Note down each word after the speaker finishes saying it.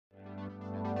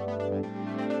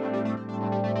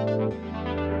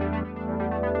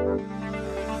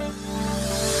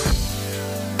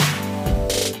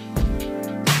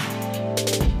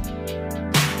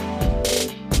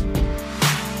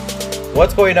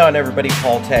What's going on, everybody?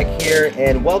 Paul Tech here,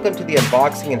 and welcome to the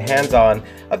unboxing and hands-on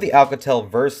of the Alcatel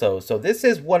Verso. So this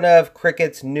is one of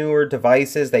Cricut's newer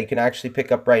devices that you can actually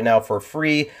pick up right now for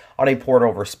free on a port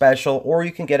over special, or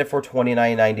you can get it for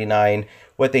 $29.99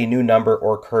 with a new number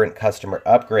or current customer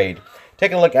upgrade.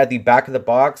 Taking a look at the back of the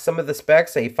box, some of the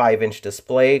specs: a 5-inch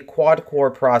display,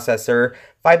 quad-core processor,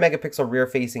 5-megapixel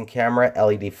rear-facing camera,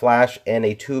 LED flash, and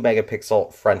a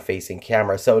 2-megapixel front-facing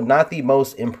camera. So not the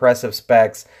most impressive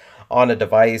specs on a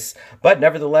device, but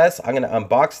nevertheless, I'm going to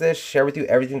unbox this, share with you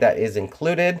everything that is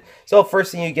included. So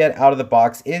first thing you get out of the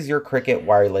box is your Cricut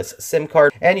wireless SIM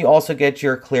card, and you also get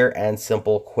your clear and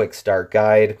simple quick start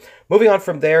guide. Moving on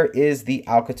from there is the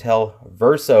Alcatel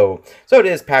Verso. So it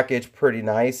is packaged pretty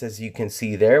nice, as you can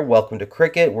see there. Welcome to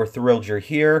Cricut. We're thrilled you're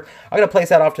here. I'm going to place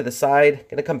that off to the side.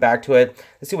 Going to come back to it.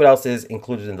 Let's see what else is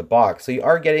included in the box. So you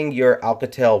are getting your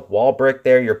Alcatel wall brick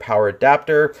there, your power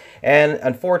adapter, and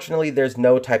unfortunately there's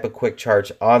no type of quick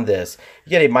charge on this.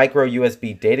 You get a micro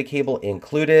USB data cable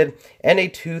included and a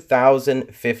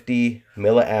 2050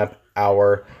 milliamp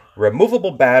hour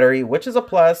removable battery, which is a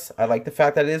plus. I like the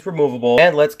fact that it is removable.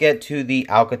 And let's get to the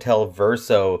Alcatel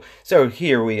Verso. So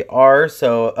here we are.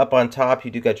 So up on top,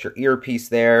 you do got your earpiece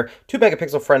there,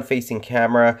 2-megapixel front-facing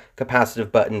camera,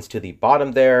 capacitive buttons to the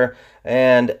bottom there,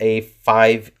 and a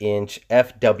 5-inch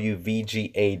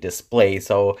FWVGA display.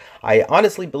 So I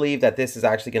honestly believe that this is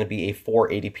actually going to be a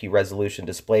 480p resolution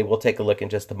display. We'll take a look in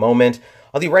just a moment.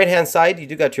 On the right-hand side, you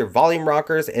do got your volume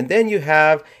rockers, and then you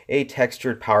have a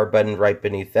textured power button right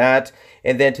beneath that.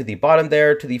 And then to the bottom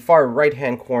there, to the far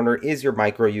right-hand corner, is your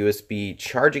micro USB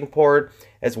charging port,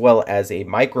 as well as a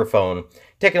microphone.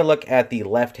 Taking a look at the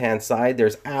left-hand side,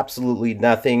 there's absolutely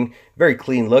nothing. Very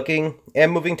clean looking.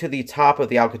 And moving to the top of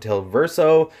the Alcatel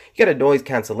Verso, you get a noise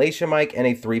cancellation mic and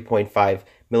a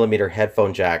 3.5mm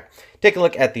headphone jack. Take a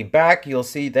look at the back. You'll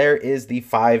see there is the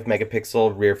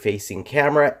 5-megapixel rear-facing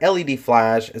camera, LED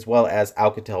flash, as well as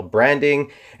Alcatel branding.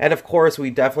 And of course,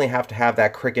 we definitely have to have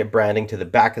that Cricut branding to the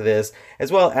back of this,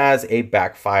 as well as a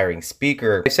backfiring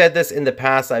speaker. I've said this in the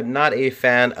past, I'm not a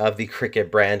fan of the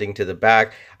Cricut branding to the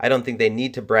back. I don't think they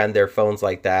need to brand their phones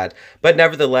like that. But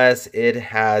nevertheless, it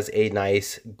has a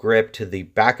nice grip to the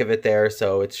back of it there,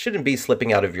 so it shouldn't be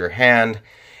slipping out of your hand.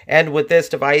 And with this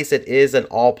device, it is an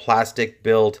all-plastic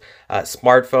built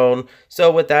smartphone. So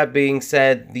with that being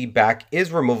said, the back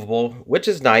is removable, which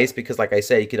is nice because, like I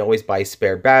said, you can always buy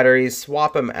spare batteries,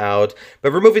 swap them out.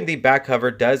 But removing the back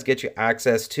cover does get you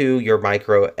access to your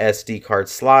micro SD card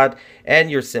slot and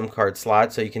your SIM card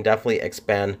slot, so you can definitely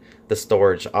expand the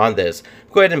storage on this.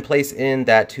 Go ahead and place in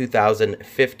that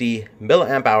 2050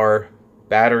 milliamp hour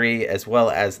battery, as well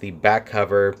as the back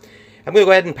cover. I'm going to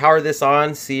go ahead and power this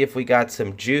on, see if we got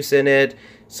some juice in it.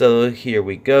 So here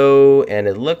we go, and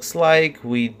it looks like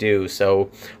we do. So,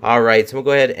 all right, so we'll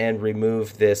go ahead and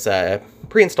remove this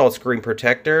pre-installed screen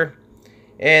protector.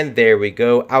 And there we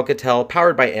go, Alcatel,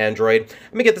 powered by Android.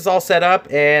 Let me get this all set up,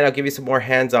 and I'll give you some more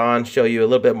hands-on, show you a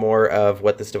little bit more of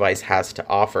what this device has to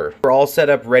offer. We're all set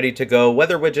up, ready to go.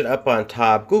 Weather widget up on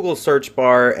top, Google search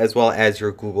bar, as well as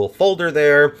your Google folder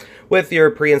there, with your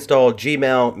pre-installed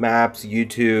Gmail, Maps,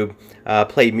 YouTube,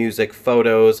 Play Music,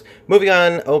 Photos. Moving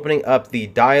on, opening up the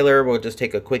dialer, we'll just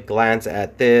take a quick glance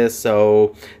at this.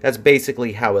 So that's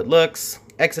basically how it looks.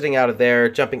 Exiting out of there,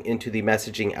 jumping into the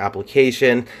messaging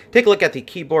application. Take a look at the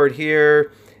keyboard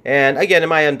here. And again, in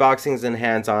my unboxings and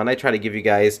hands-on, I try to give you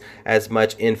guys as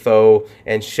much info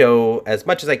and show as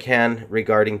much as I can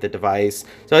regarding the device.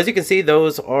 So as you can see,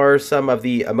 those are some of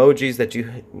the emojis that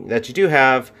you do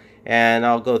have, and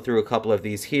I'll go through a couple of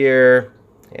these here,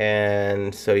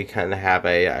 and so you kind of have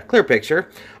a clear picture.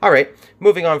 All right,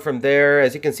 moving on from there,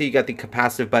 as you can see, you got the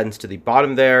capacitive buttons to the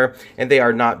bottom there, and they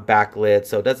are not backlit,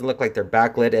 so it doesn't look like they're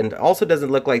backlit, and also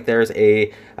doesn't look like there's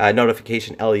a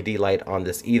notification LED light on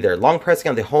this either. Long pressing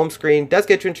on the home screen does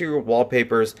get you into your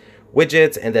wallpapers,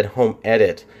 widgets, and then home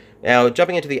edit. Now,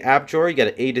 jumping into the app drawer, you got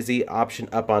an A to Z option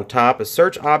up on top, a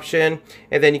search option,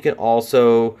 and then you can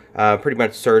also pretty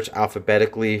much search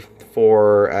alphabetically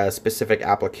for a specific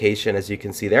application, as you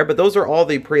can see there. But those are all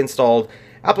the pre-installed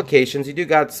applications. You do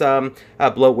got some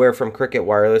bloatware from Cricut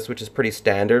Wireless, which is pretty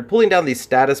standard. Pulling down the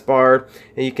status bar,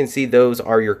 and you can see those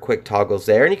are your quick toggles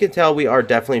there. And you can tell we are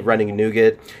definitely running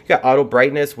Nougat. You got auto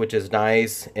brightness, which is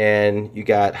nice, and you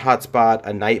got hotspot,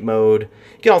 a night mode.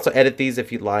 You can also edit these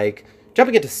if you'd like.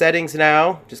 Jumping into settings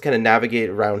now, just kind of navigate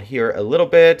around here a little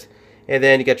bit. And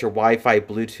then you got your Wi-Fi,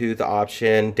 Bluetooth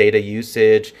option, data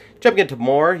usage. Jumping into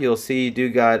more, you'll see you do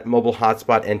got mobile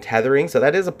hotspot and tethering. So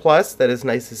that is a plus. That is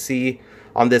nice to see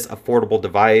on this affordable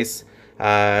device.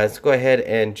 Let's go ahead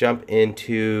and jump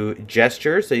into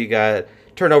gesture. So you got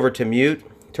turn over to mute,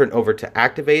 turn over to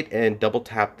activate and double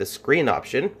tap the screen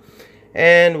option.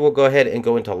 And we'll go ahead and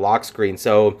go into lock screen.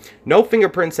 So no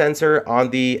fingerprint sensor on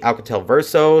the Alcatel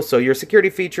Verso. So your security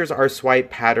features are swipe,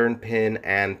 pattern, pin,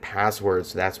 and password.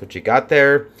 So that's what you got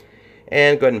there.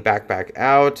 And go ahead and back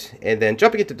out. And then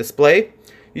jumping into display,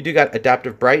 you do got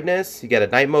adaptive brightness. You get a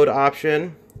night mode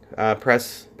option.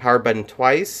 Press power button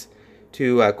twice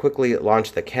to quickly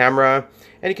launch the camera.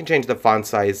 And you can change the font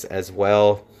size as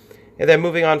well. And then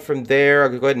moving on from there, I'll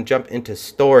go ahead and jump into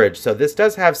storage. So this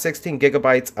does have 16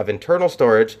 gigabytes of internal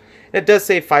storage. And it does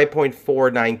say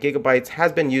 5.49 gigabytes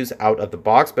has been used out of the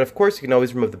box. But of course, you can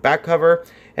always remove the back cover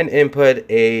and input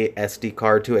a SD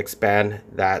card to expand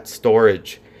that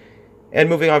storage. And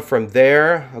moving on from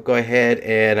there, I'll go ahead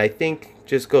and I think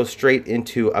just go straight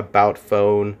into About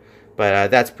Phone.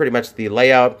 But that's pretty much the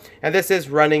layout. And this is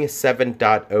running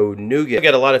 7.0 Nougat. You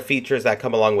get a lot of features that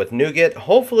come along with Nougat.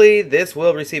 Hopefully this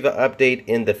will receive an update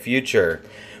in the future.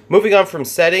 Moving on from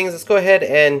settings, let's go ahead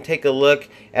and take a look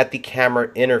at the camera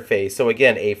interface. So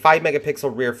again, a 5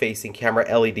 megapixel rear facing camera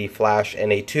LED flash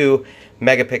and a 2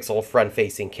 megapixel front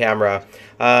facing camera.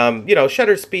 You know,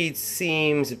 shutter speed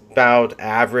seems about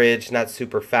average, not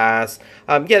super fast.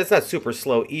 Yeah, it's not super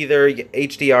slow either.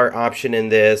 HDR option in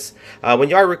this. When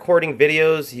you are recording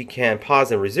videos, you can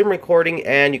pause and resume recording,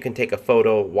 and you can take a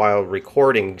photo while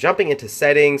recording. Jumping into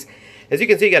settings, as you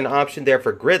can see, you got an option there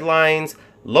for grid lines,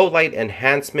 low light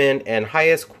enhancement, and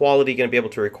highest quality you're going to be able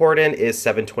to record in is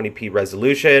 720p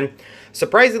resolution.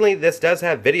 Surprisingly, this does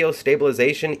have video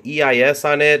stabilization, EIS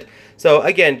on it. So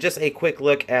again, just a quick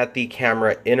look at the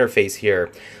camera interface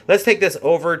here. Let's take this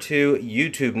over to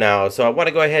YouTube now. So I want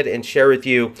to go ahead and share with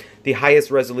you the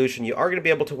highest resolution you are going to be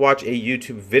able to watch a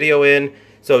YouTube video in.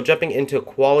 So jumping into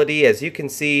quality, as you can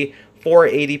see,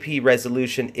 480p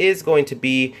resolution is going to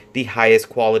be the highest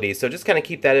quality. So just kind of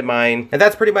keep that in mind. And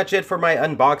that's pretty much it for my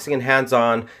unboxing and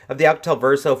hands-on of the Alcatel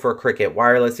Verso for Cricket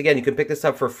Wireless. Again, you can pick this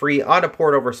up for free on a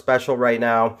port over special right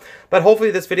now. But hopefully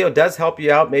this video does help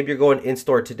you out. Maybe you're going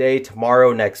in-store today,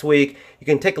 tomorrow, next week. You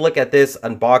can take a look at this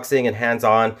unboxing and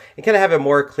hands-on and kind of have a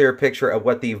more clear picture of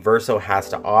what the Verso has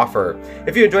to offer.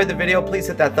 If you enjoyed the video, please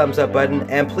hit that thumbs up button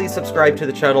and please subscribe to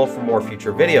the channel for more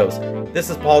future videos.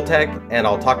 This is Paul Tech, and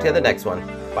I'll talk to you in the next one.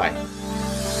 Bye.